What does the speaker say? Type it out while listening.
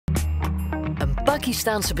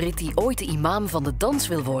Pakistaanse Brit die ooit de imam van de dans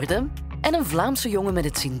wil worden en een Vlaamse jongen met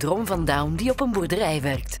het syndroom van Down die op een boerderij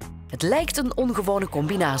werkt. Het lijkt een ongewone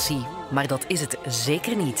combinatie, maar dat is het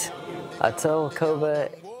zeker niet. I tell Kobe,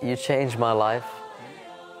 you changed my life.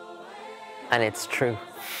 And it's true.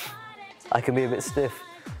 I can be a bit stiff.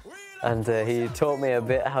 And he taught me a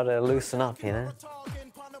bit how to loosen up, you know?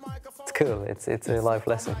 It's cool, it's a life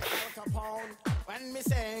lesson.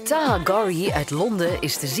 Taha Ghauri uit Londen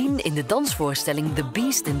is te zien in de dansvoorstelling The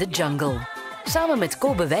Beast in the Jungle. Samen met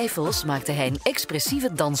Kobe Wijfels maakte hij een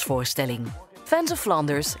expressieve dansvoorstelling. Fans of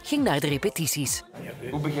Flanders ging naar de repetities.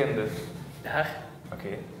 Hoe begint het? Daar.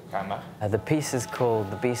 Oké, ga maar. The piece is called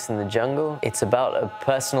The Beast in the Jungle. It's about a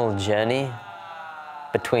personal journey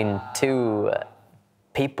between two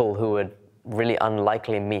people who would really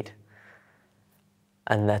unlikely meet.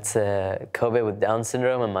 And that's Kobe with Down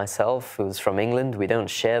syndrome and myself, who's from England. We don't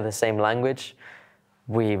share the same language.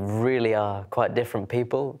 We really are quite different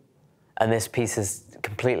people. And this piece is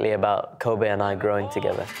completely about Kobe and I growing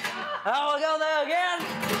together. Oh, we'll go there again!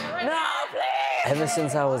 No, please! Ever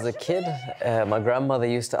since I was a kid, my grandmother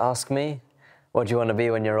used to ask me, what do you want to be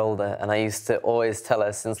when you're older? And I used to always tell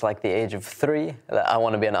her since like the age of 3 that I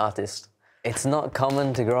want to be an artist. It's not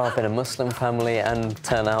common to grow up in a Muslim family and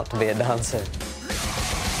turn out to be a dancer.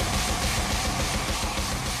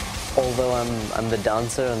 Although I'm the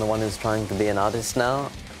dancer and the one who's trying to be an artist now,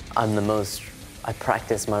 I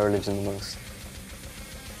practice my religion the most.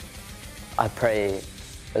 I pray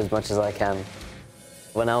as much as I can.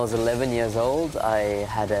 When I was 11 years old, I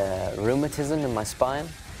had a rheumatism in my spine,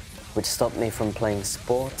 which stopped me from playing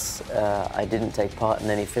sports. I didn't take part in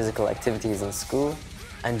any physical activities in school.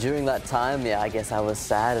 And during that time, yeah, I guess I was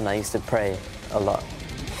sad and I used to pray a lot.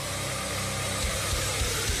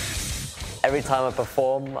 Every time I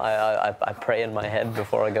perform, I pray in my head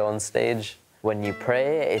before I go on stage. When you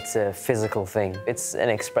pray, it's a physical thing. It's an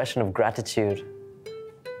expression of gratitude.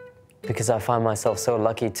 Because I find myself so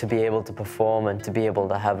lucky to be able to perform and to be able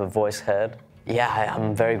to have a voice heard. Yeah,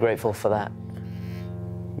 I'm very grateful for that.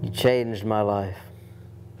 You changed my life.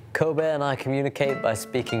 Kobe and I communicate by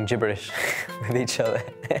speaking gibberish with each other.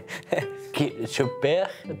 Super,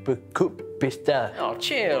 pista. Oh,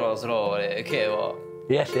 cheers, okay, well.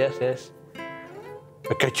 Yes.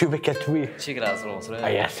 Ah,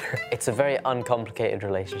 yes. It's a very uncomplicated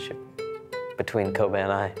relationship between Kobe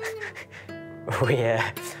and I.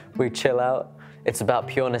 We chill out. It's about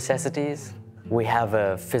pure necessities. We have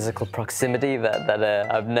a physical proximity that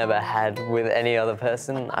I've never had with any other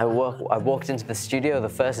person. I walked into the studio the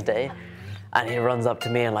first day, and he runs up to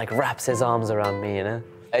me and like wraps his arms around me, you know?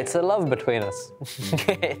 It's a love between us.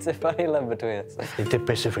 It's a funny love between us. Het is een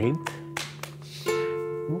beste vriend.